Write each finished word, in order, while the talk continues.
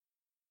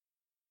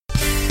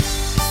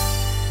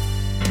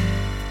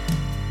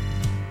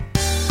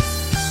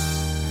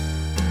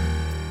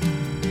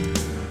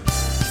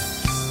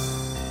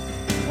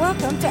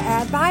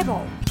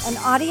ADDBIBLE, an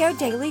audio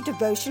daily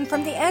devotion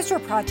from the Ezra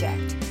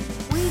Project.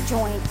 We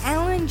join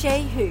Alan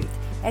J. Huth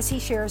as he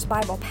shares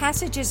Bible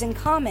passages and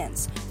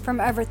comments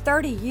from over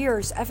 30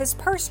 years of his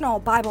personal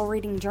Bible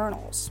reading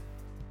journals.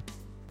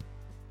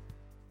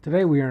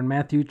 Today we are in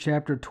Matthew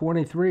chapter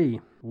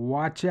 23.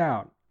 Watch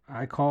out.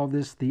 I call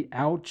this the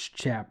ouch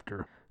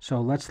chapter.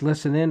 So let's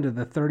listen in to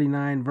the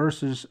 39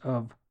 verses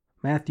of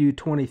Matthew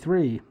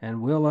 23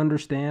 and we'll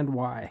understand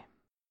why.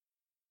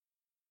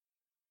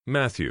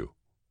 Matthew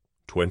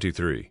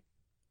 23.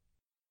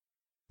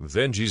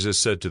 Then Jesus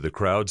said to the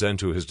crowds and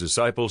to his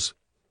disciples,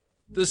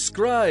 "The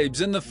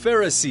scribes and the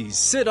Pharisees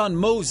sit on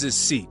Moses'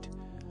 seat.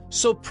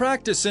 So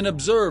practice and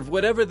observe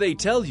whatever they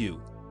tell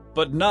you,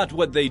 but not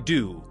what they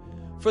do.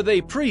 For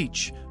they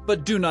preach,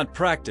 but do not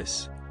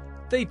practice.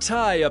 They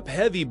tie up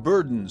heavy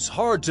burdens,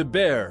 hard to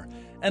bear,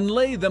 and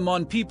lay them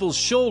on people's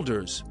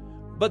shoulders,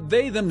 but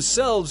they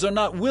themselves are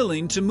not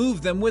willing to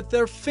move them with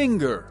their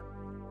finger.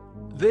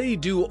 They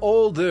do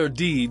all their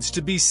deeds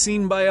to be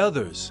seen by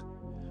others,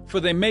 for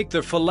they make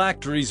their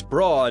phylacteries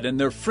broad and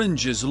their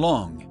fringes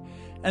long,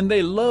 and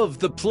they love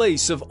the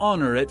place of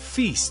honor at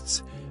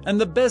feasts, and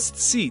the best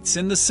seats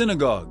in the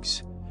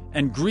synagogues,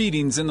 and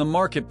greetings in the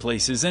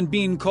marketplaces, and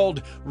being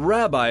called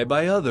Rabbi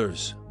by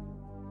others.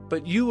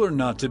 But you are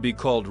not to be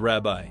called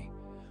Rabbi,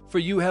 for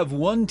you have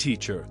one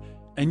teacher,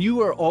 and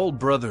you are all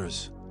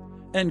brothers.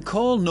 And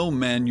call no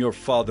man your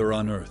father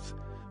on earth,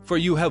 for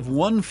you have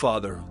one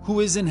Father who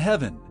is in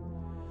heaven.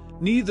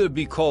 Neither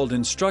be called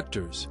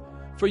instructors,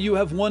 for you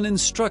have one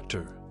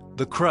instructor,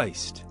 the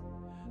Christ.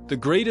 The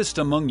greatest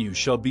among you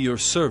shall be your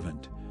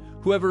servant.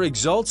 Whoever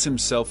exalts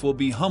himself will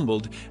be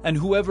humbled, and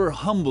whoever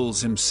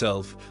humbles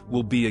himself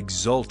will be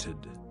exalted.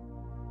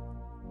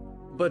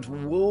 But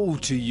woe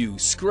to you,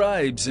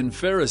 scribes and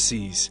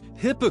Pharisees,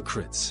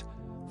 hypocrites!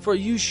 For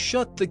you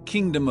shut the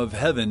kingdom of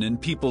heaven in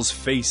people's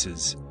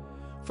faces.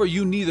 For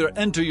you neither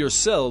enter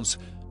yourselves,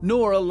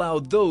 nor allow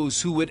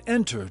those who would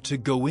enter to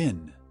go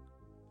in.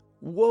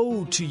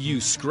 Woe to you,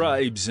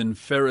 scribes and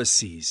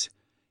Pharisees,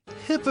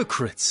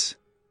 hypocrites!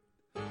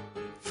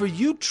 For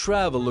you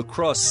travel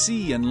across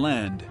sea and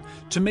land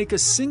to make a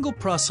single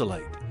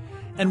proselyte,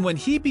 and when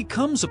he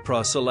becomes a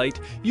proselyte,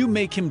 you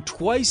make him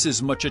twice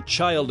as much a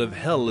child of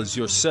hell as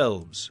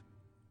yourselves.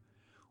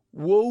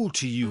 Woe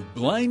to you,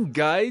 blind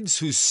guides,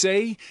 who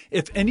say,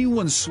 if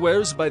anyone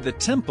swears by the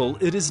temple,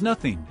 it is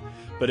nothing,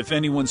 but if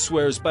anyone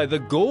swears by the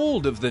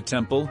gold of the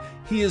temple,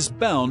 he is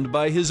bound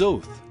by his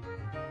oath.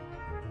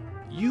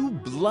 You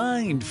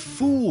blind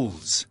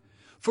fools!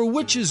 For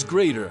which is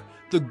greater,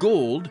 the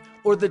gold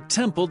or the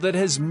temple that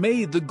has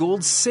made the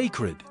gold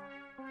sacred?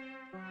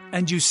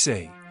 And you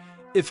say,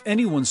 if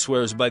anyone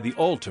swears by the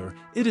altar,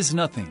 it is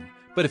nothing,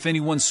 but if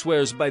anyone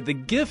swears by the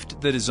gift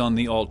that is on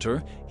the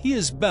altar, he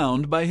is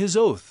bound by his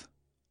oath.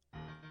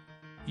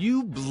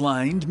 You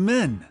blind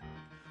men!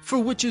 For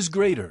which is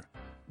greater,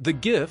 the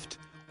gift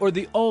or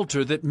the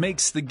altar that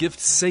makes the gift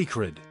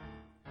sacred?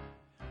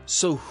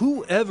 So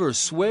whoever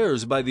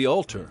swears by the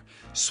altar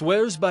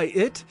swears by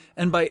it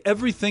and by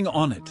everything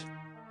on it.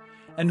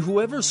 And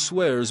whoever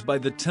swears by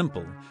the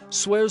temple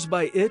swears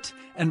by it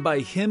and by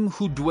him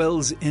who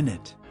dwells in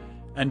it.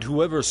 And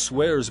whoever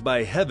swears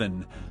by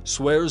heaven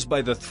swears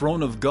by the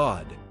throne of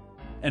God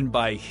and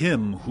by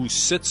him who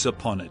sits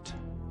upon it.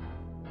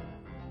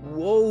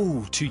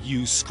 Woe to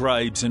you,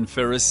 scribes and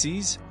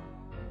Pharisees,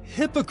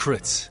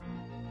 hypocrites!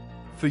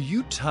 For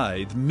you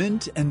tithe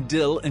mint and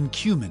dill and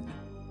cumin,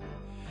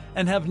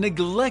 and have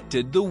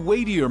neglected the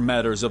weightier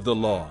matters of the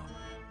law,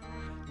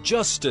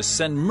 justice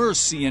and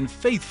mercy and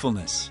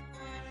faithfulness.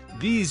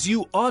 These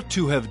you ought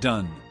to have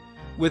done,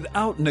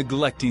 without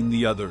neglecting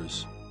the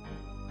others.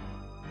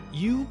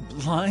 You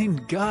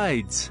blind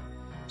guides,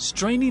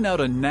 straining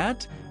out a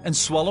gnat and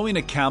swallowing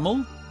a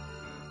camel?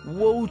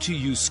 Woe to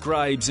you,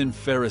 scribes and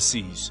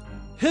Pharisees,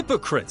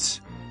 hypocrites!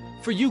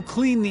 For you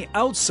clean the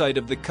outside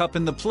of the cup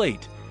and the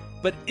plate,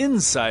 but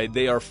inside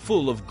they are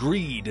full of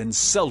greed and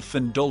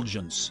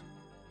self-indulgence.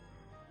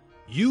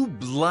 You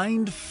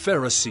blind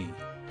Pharisee,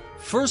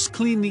 first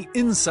clean the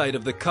inside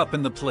of the cup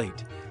and the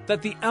plate,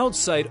 that the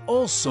outside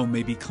also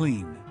may be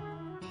clean.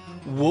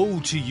 Woe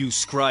to you,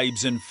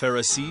 scribes and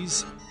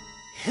Pharisees,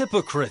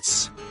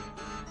 hypocrites!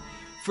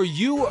 For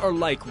you are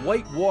like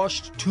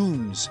whitewashed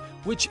tombs,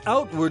 which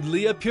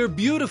outwardly appear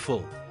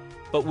beautiful,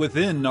 but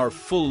within are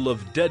full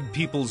of dead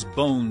people's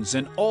bones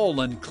and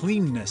all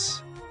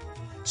uncleanness.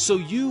 So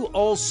you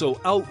also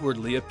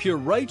outwardly appear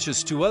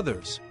righteous to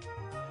others,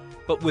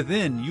 but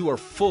within you are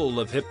full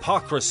of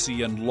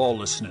hypocrisy and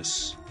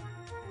lawlessness.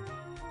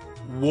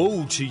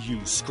 Woe to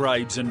you,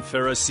 scribes and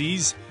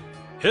Pharisees,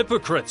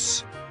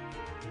 hypocrites!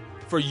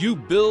 For you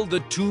build the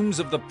tombs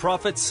of the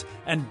prophets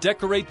and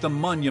decorate the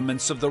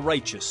monuments of the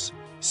righteous,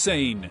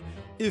 saying,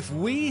 if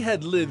we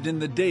had lived in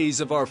the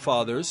days of our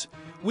fathers,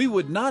 we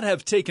would not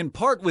have taken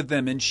part with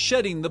them in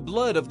shedding the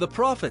blood of the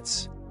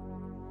prophets.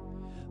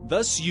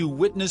 Thus you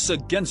witness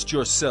against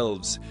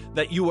yourselves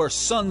that you are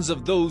sons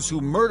of those who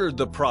murdered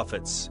the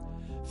prophets.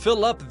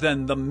 Fill up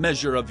then the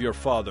measure of your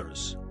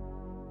fathers.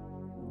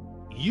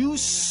 You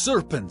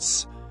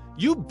serpents,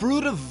 you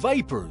brood of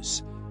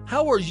vipers,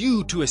 how are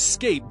you to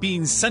escape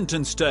being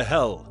sentenced to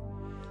hell?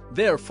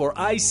 Therefore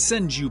I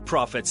send you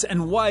prophets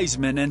and wise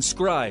men and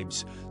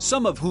scribes,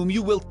 some of whom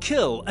you will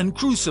kill and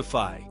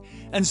crucify,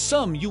 and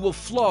some you will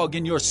flog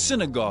in your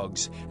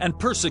synagogues and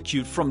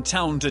persecute from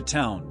town to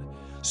town,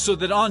 so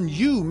that on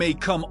you may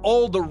come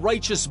all the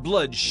righteous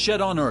blood shed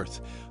on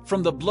earth,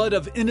 from the blood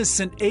of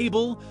innocent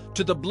Abel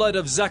to the blood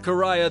of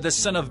Zechariah the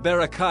son of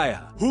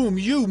Berechiah, whom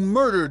you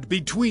murdered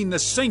between the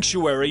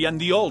sanctuary and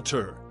the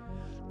altar.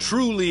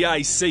 Truly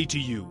I say to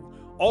you,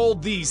 all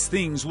these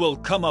things will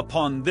come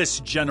upon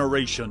this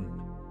generation.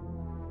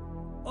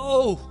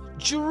 Oh,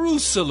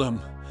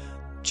 Jerusalem,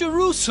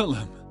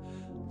 Jerusalem,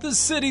 the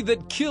city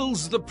that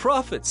kills the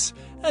prophets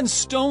and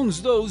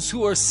stones those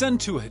who are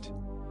sent to it.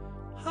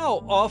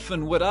 How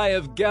often would I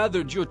have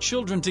gathered your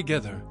children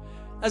together,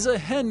 as a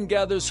hen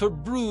gathers her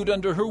brood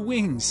under her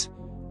wings,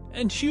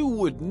 and you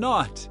would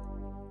not.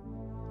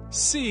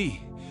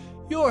 See,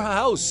 your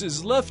house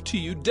is left to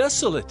you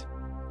desolate.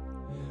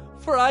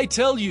 For I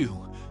tell you,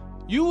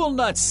 you will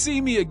not see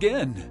me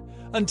again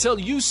until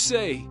you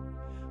say,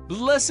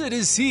 Blessed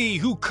is he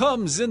who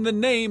comes in the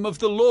name of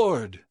the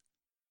Lord.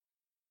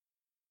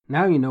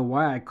 Now you know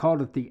why I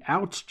called it the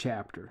Ouch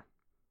chapter.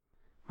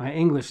 My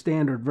English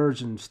Standard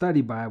Version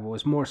Study Bible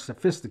is more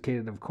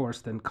sophisticated, of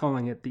course, than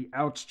calling it the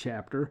Ouch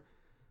chapter,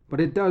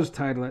 but it does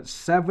title it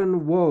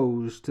 7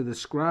 Woes to the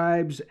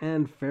Scribes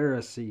and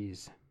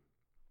Pharisees.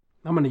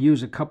 I'm going to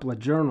use a couple of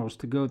journals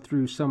to go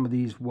through some of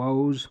these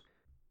woes.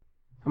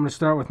 I'm going to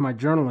start with my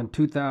journal in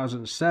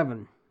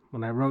 2007,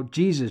 when I wrote,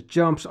 Jesus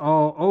jumps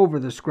all over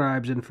the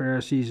scribes and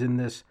Pharisees in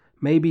this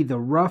maybe the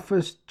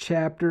roughest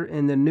chapter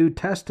in the New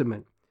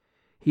Testament.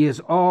 He is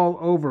all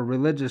over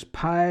religious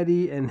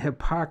piety and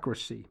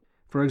hypocrisy.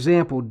 For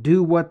example,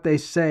 do what they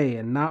say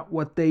and not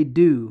what they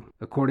do,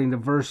 according to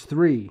verse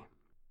 3.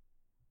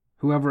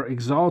 Whoever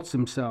exalts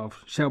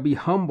himself shall be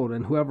humbled,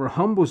 and whoever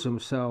humbles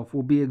himself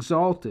will be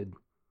exalted.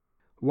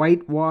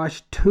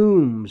 Whitewashed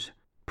tombs,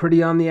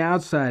 pretty on the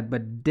outside,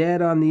 but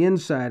dead on the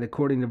inside,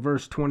 according to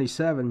verse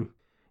 27.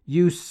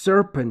 You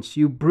serpents,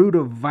 you brood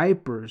of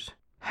vipers,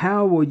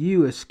 how will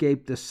you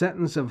escape the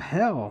sentence of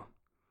hell?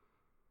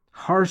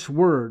 Harsh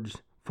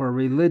words for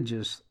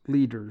religious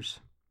leaders.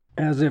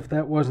 As if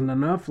that wasn't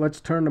enough, let's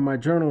turn to my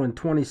journal in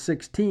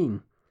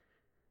 2016.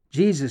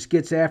 Jesus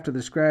gets after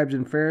the scribes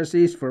and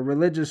Pharisees for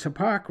religious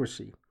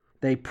hypocrisy.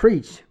 They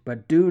preach,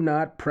 but do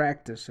not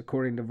practice,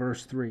 according to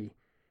verse 3.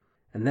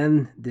 And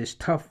then this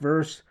tough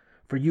verse,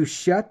 for you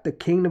shut the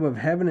kingdom of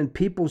heaven in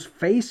people's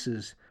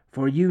faces,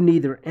 for you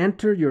neither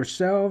enter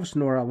yourselves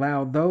nor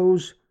allow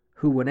those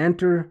who would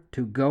enter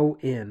to go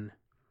in.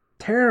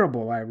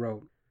 Terrible, I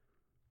wrote.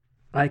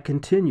 I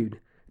continued,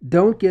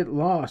 don't get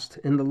lost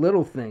in the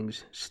little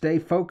things. Stay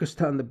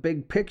focused on the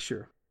big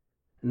picture.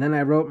 And then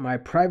I wrote, my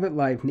private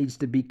life needs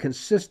to be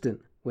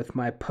consistent with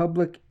my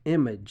public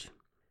image.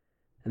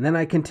 And then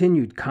I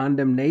continued,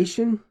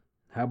 condemnation?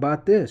 How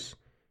about this?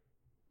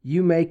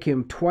 You make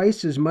him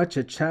twice as much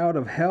a child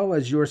of hell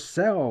as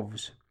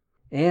yourselves.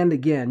 And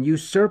again, you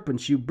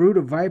serpents, you brood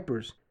of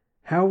vipers,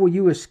 how will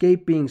you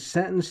escape being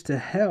sentenced to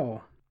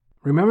hell?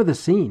 Remember the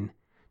scene.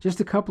 Just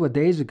a couple of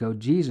days ago,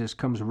 Jesus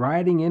comes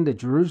riding into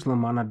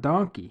Jerusalem on a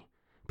donkey,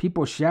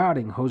 people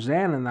shouting,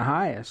 Hosanna in the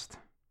highest.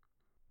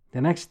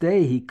 The next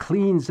day, he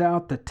cleans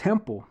out the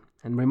temple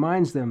and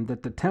reminds them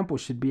that the temple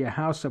should be a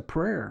house of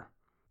prayer.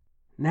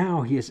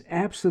 Now he is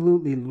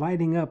absolutely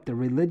lighting up the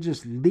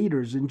religious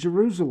leaders in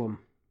Jerusalem.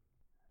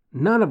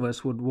 None of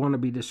us would want to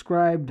be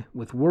described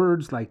with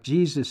words like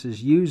Jesus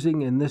is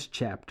using in this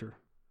chapter.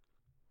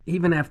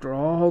 Even after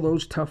all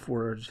those tough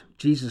words,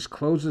 Jesus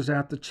closes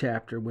out the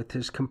chapter with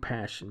his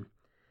compassion.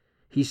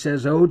 He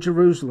says, O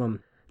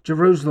Jerusalem,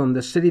 Jerusalem,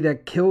 the city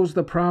that kills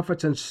the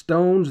prophets and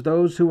stones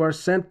those who are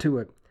sent to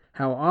it.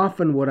 How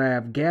often would I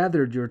have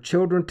gathered your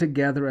children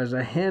together as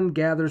a hen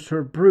gathers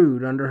her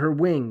brood under her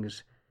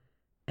wings,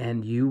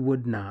 and you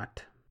would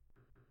not.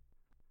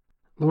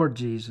 Lord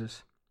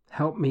Jesus,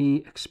 help me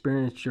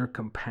experience your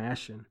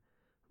compassion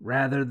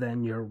rather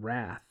than your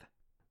wrath.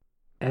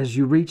 As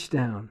you reach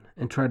down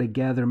and try to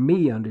gather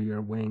me under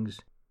your wings,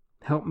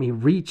 help me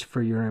reach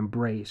for your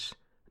embrace,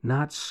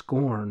 not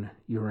scorn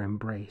your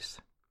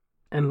embrace.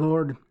 And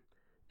Lord,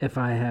 if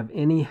I have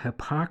any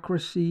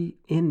hypocrisy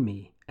in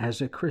me as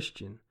a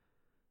Christian,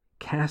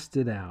 cast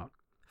it out.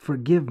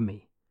 Forgive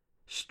me.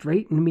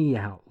 Straighten me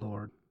out,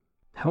 Lord.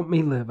 Help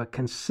me live a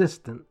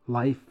consistent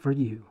life for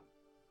you.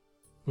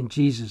 In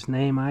Jesus'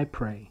 name I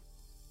pray.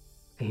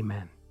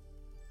 Amen.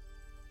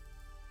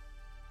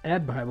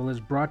 ADDBIBLE is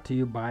brought to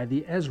you by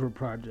the Ezra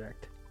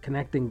Project,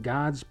 connecting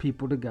God's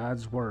people to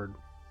God's Word.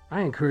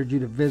 I encourage you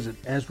to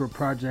visit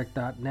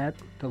EzraProject.net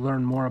to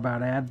learn more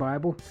about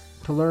ADDBIBLE,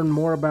 to learn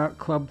more about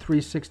Club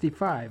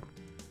 365,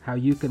 how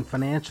you can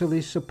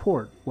financially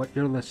support what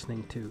you're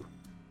listening to.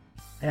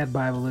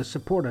 ADDBIBLE is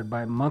supported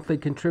by monthly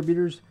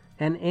contributors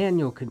and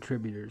annual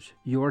contributors,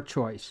 your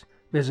choice.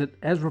 Visit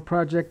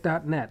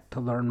EzraProject.net to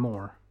learn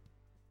more.